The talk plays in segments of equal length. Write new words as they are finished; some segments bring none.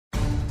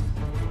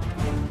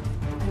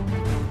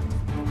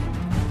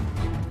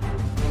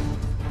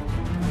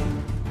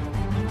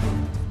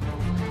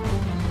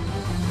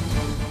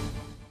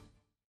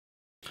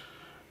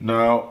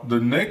Now, the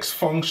next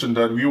function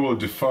that we will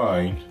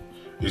define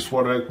is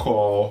what I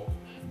call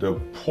the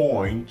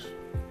point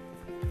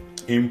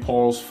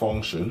impulse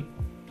function.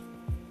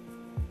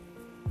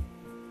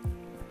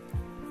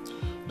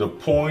 The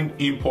point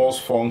impulse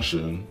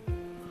function,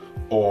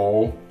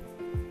 or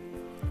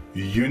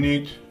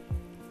unit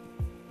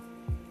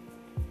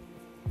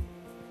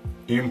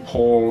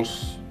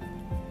impulse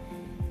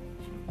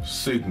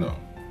signal.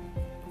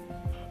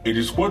 It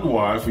is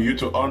worthwhile for you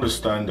to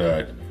understand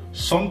that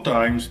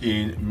sometimes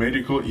in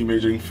medical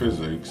imaging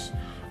physics,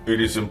 it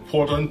is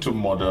important to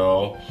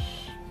model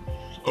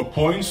a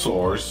point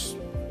source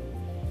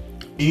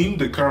in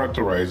the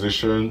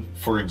characterization,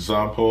 for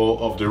example,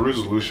 of the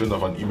resolution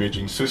of an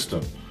imaging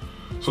system.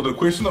 So the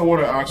question I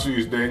want to ask you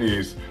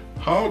is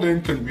how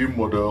then can we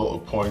model a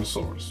point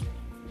source?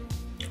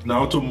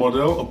 Now, to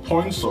model a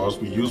point source,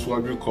 we use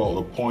what we call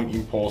a point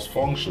impulse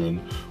function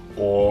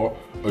or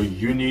a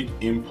unit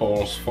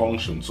impulse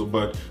function.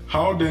 But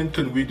how then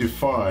can we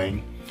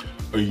define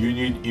a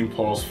unit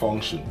impulse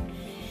function?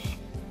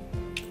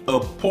 A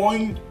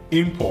point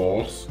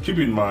impulse, keep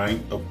in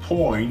mind, a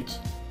point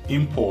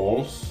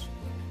impulse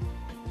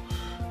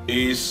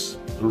is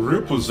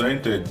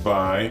represented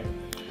by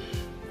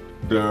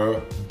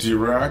the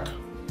Dirac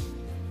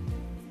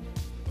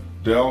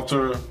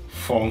delta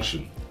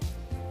function.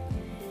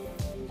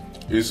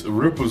 Is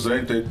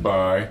represented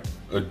by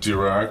a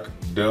Dirac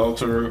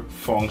delta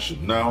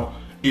function. Now,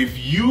 if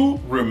you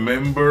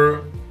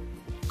remember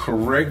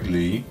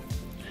correctly,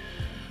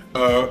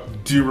 a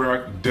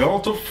Dirac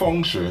delta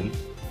function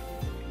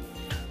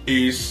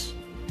is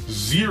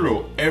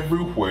zero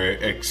everywhere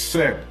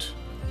except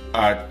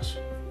at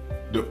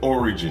the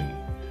origin.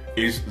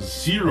 Is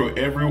zero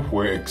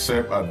everywhere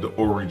except at the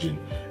origin.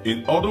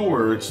 In other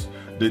words,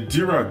 the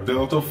Dirac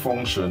delta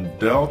function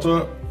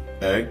delta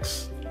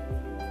x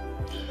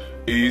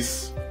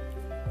is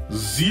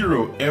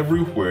zero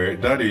everywhere,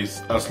 that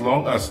is, as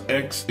long as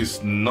x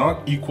is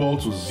not equal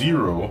to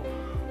 0,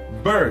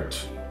 but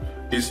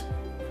is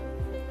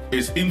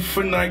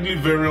infinitely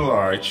very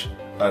large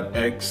at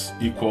x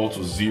equal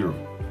to 0.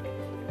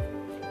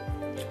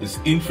 Is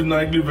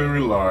infinitely very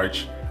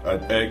large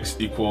at x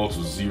equal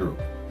to 0.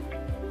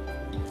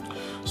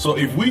 So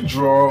if we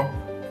draw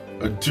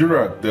a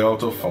Dirac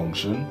delta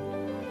function,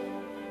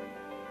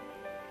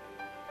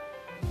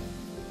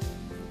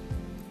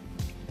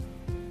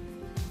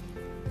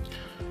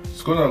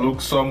 it's gonna look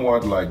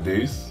somewhat like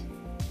this.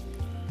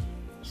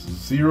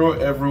 0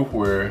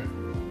 everywhere,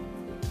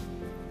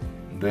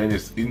 then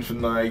it's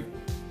infinite,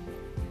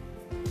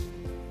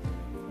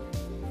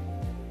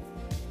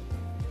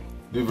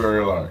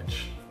 very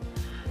large.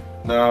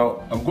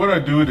 Now I'm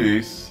gonna do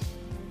this.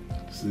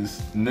 This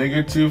is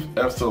negative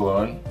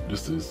epsilon,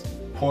 this is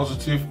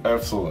positive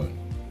epsilon.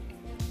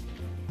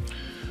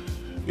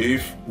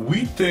 If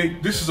we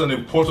take, this is an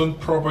important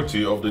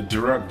property of the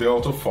Dirac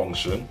delta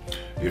function.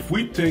 If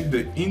we take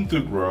the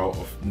integral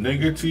of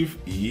negative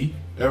e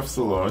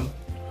epsilon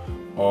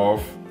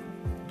of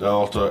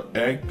delta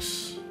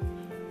x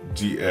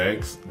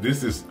dx,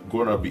 this is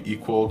going to be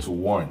equal to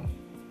 1.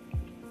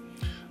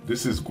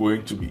 This is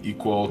going to be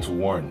equal to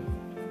 1.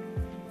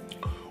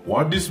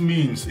 What this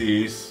means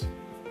is,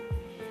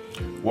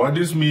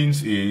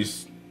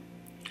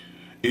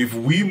 if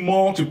we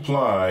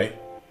multiply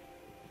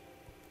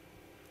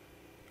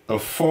a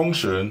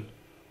function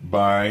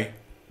by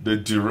the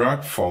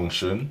Dirac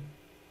function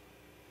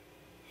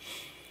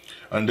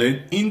and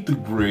then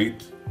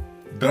integrate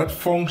that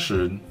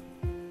function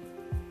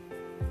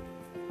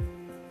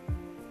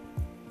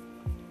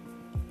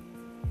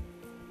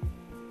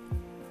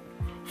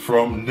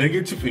from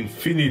negative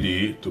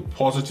infinity to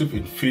positive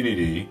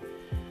infinity,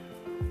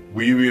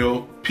 we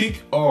will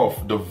pick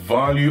off the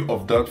value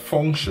of that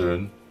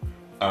function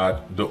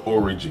at the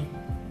origin.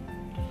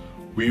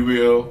 We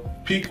will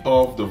pick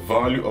off the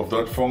value of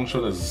that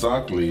function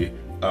exactly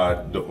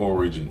at the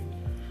origin.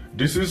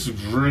 This is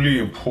really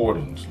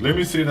important. Let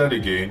me say that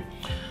again.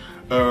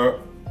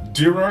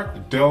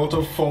 Dirac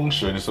delta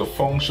function is a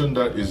function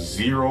that is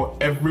 0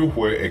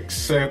 everywhere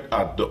except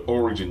at the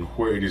origin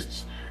where it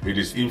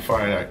is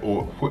infinite,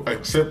 or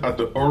except at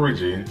the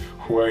origin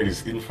where it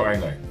is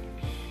infinite.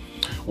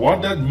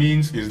 What that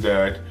means is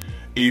that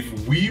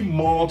if we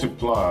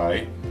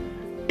multiply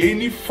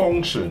any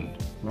function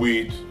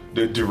with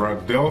the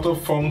Dirac delta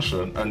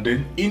function and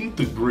then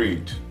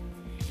integrate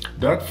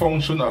that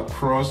function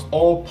across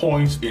all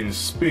points in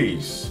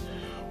space,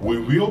 we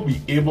will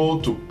be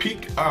able to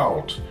pick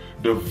out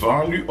the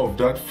value of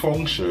that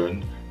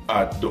function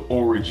at the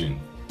origin.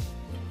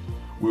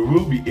 We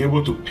will be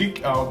able to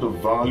pick out the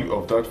value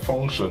of that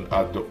function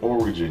at the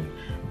origin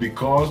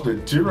because the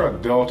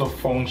Dirac delta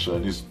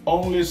function is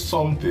only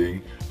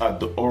something at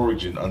the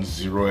origin and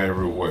 0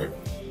 everywhere.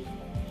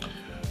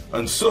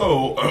 And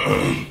so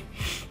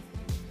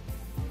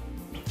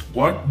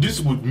what this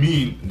would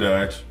mean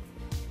that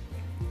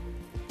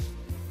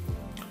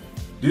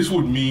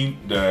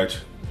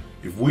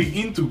if we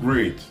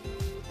integrate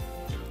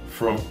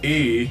from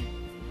a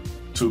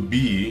to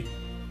b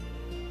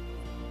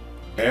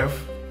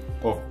f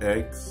of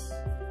x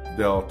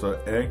delta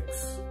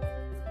x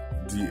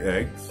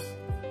dx,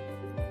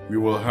 we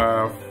will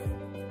have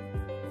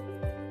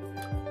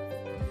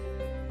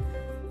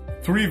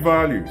three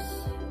values.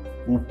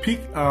 We'll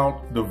pick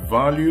out the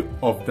value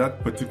of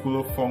that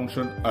particular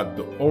function at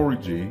the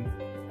origin,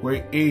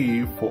 where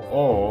a for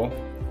all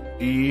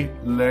a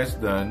less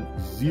than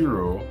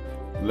 0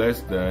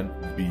 less than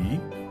b,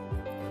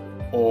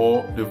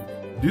 or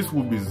this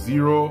will be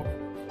 0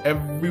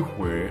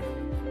 everywhere.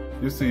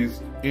 This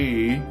is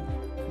a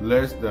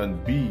less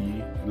than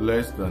b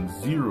less than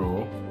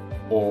 0,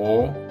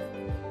 or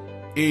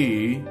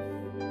a,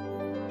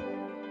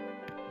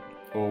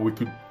 or we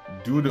could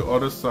do the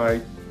other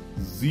side,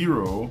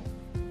 0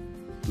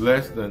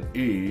 less than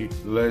a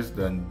less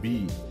than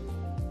b.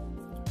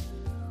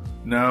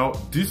 Now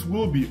this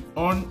will be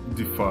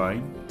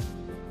undefined.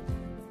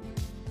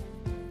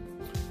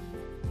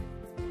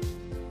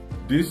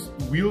 This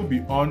will be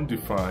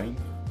undefined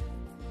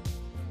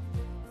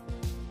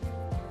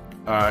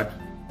at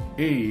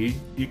a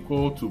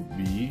equal to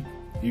b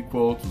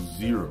equal to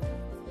 0.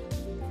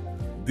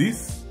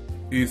 This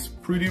is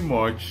pretty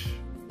much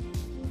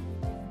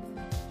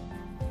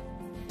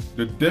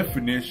the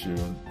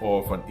definition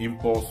of an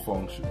impulse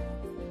function.